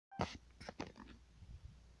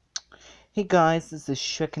Hey guys, this is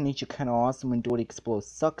Shrek Nature Kinda Awesome and Dory Explode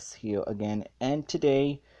Sucks here again, and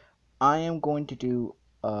today I am going to do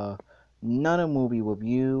another movie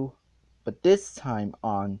review, but this time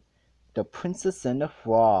on The Princess and the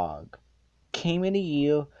Frog. Came in the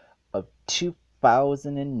year of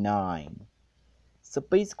 2009. So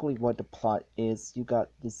basically what the plot is, you got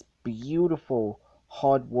this beautiful,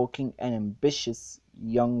 hardworking, and ambitious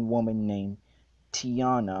young woman named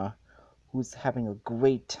Tiana who's having a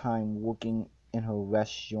great time working in her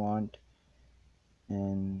restaurant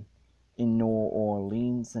and in New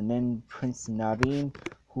Orleans, and then Prince Naveen,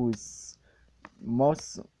 who's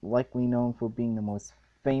most likely known for being the most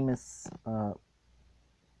famous,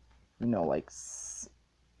 like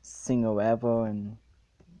singer ever and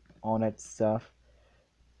all that stuff.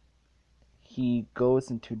 He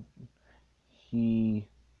goes into he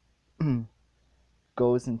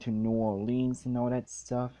goes into New Orleans and all that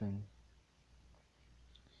stuff, and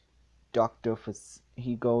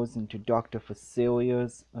he goes into Dr.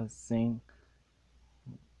 Facilia's thing,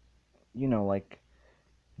 like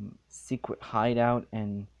secret hideout,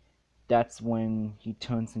 and that's when he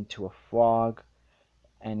turns into a frog,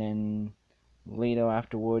 and then later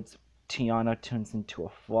afterwards Tiana turns into a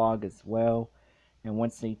frog as well, and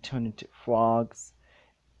once they turn into frogs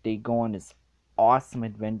they go on this awesome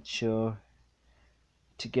adventure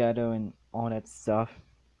together and all that stuff,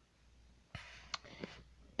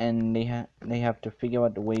 and they have to figure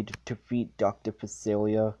out the way to defeat Dr.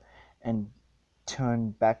 Facilia and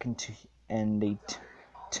turn back into and they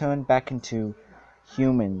turn back into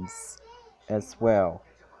humans as well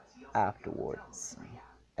afterwards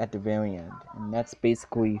at the very end. And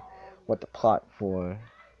what the plot for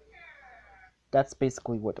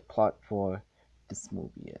this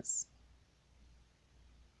movie is.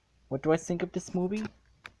 What do I think of this movie?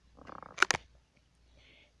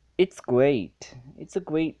 It's great. It's a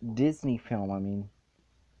great Disney film. I mean,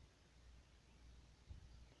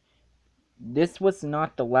 this was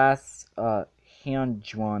not the last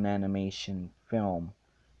hand-drawn animation film.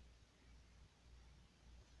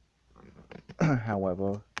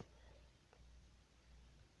 However,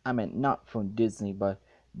 I meant not from Disney, but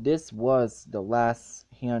this was the last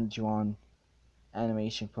hand-drawn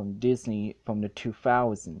animation from Disney from the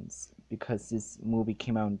 2000s, because this movie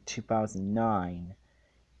came out in 2009.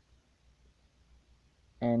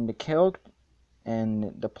 And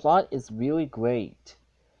the plot is really great,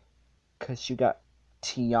 cause you got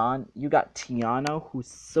Tiana, who's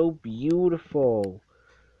so beautiful.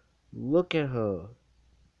 Look at her.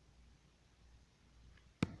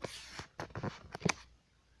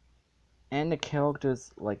 And the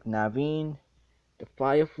characters like Naveen, the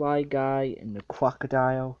firefly guy, and the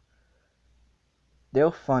crocodile,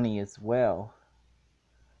 they're funny as well.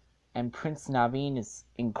 And Prince Naveen is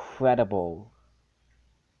incredible.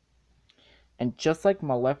 And just like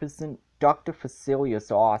Maleficent, Dr. Facilia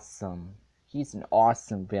is awesome. He's an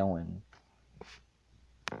awesome villain.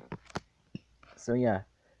 So yeah,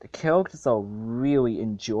 the characters are really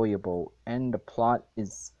enjoyable, and the plot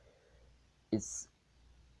is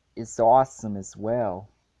awesome as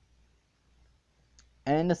well.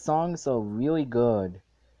 And the songs are really good.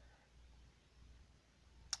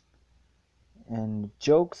 And the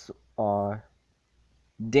jokes are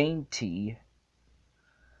dainty,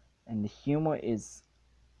 and the humor is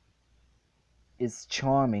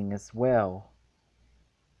charming as well.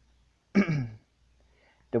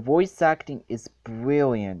 The voice acting is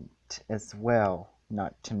brilliant as well,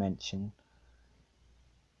 not to mention.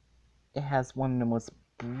 It has one of the most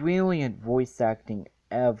brilliant voice acting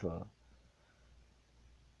ever.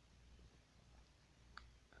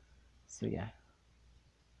 So yeah.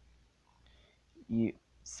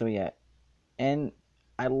 And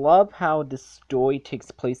I love how the story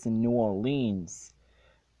takes place in New Orleans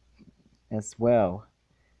as well.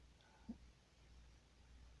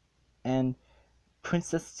 And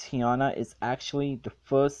Princess Tiana is actually the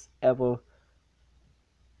first ever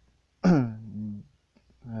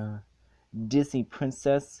Disney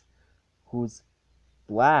princess who's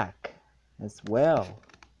black as well.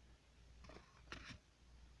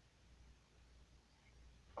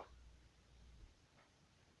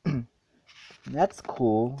 That's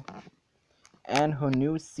cool. And her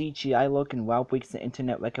new CGI look in WoW Breaks the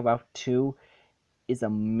Internet Like About 2 is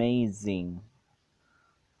amazing.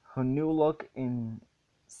 Her new look in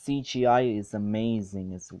CGI is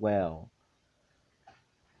amazing as well.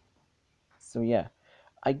 So yeah,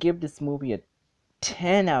 I give this movie a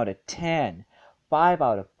 10 out of 10, 5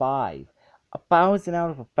 out of 5, 1,000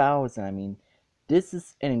 out of 1,000. I mean, this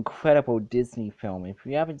is an incredible Disney film. If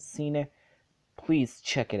you haven't seen it, please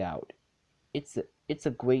check it out. It's It's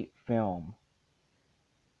a great film,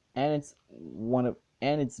 and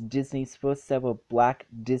it's Disney's first ever black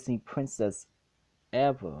Disney princess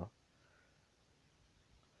ever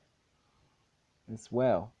as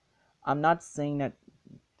well. I'm not saying that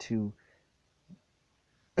to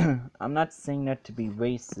I'm not saying that to be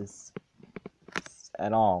racist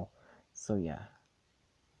at all. So yeah.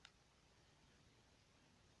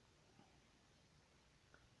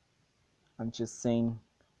 I'm just saying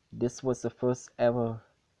this was the first ever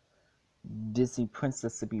Disney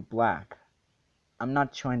princess to be black. I'm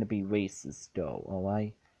not trying to be racist though,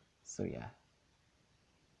 alright? So yeah.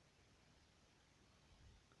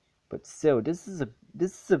 But still, this is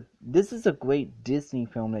a great Disney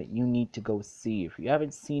film that you need to go see. If you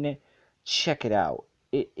haven't seen it, check it out.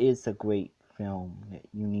 It is a great film that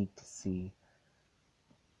you need to see.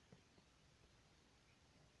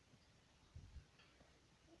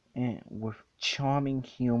 And with charming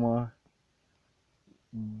humor,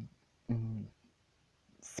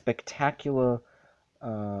 spectacular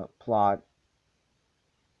plot,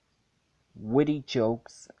 witty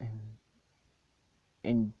jokes,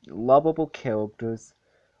 and lovable characters,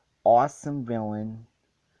 awesome villain,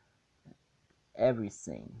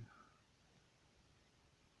 everything.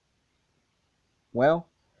 Well,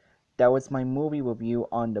 that was my movie review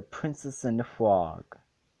on The Princess and the Frog.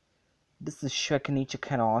 This is Shrek and Nature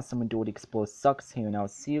Kinda Awesome and Do It Explore Sucks here, and I'll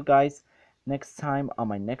see you guys next time on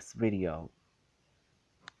my next video.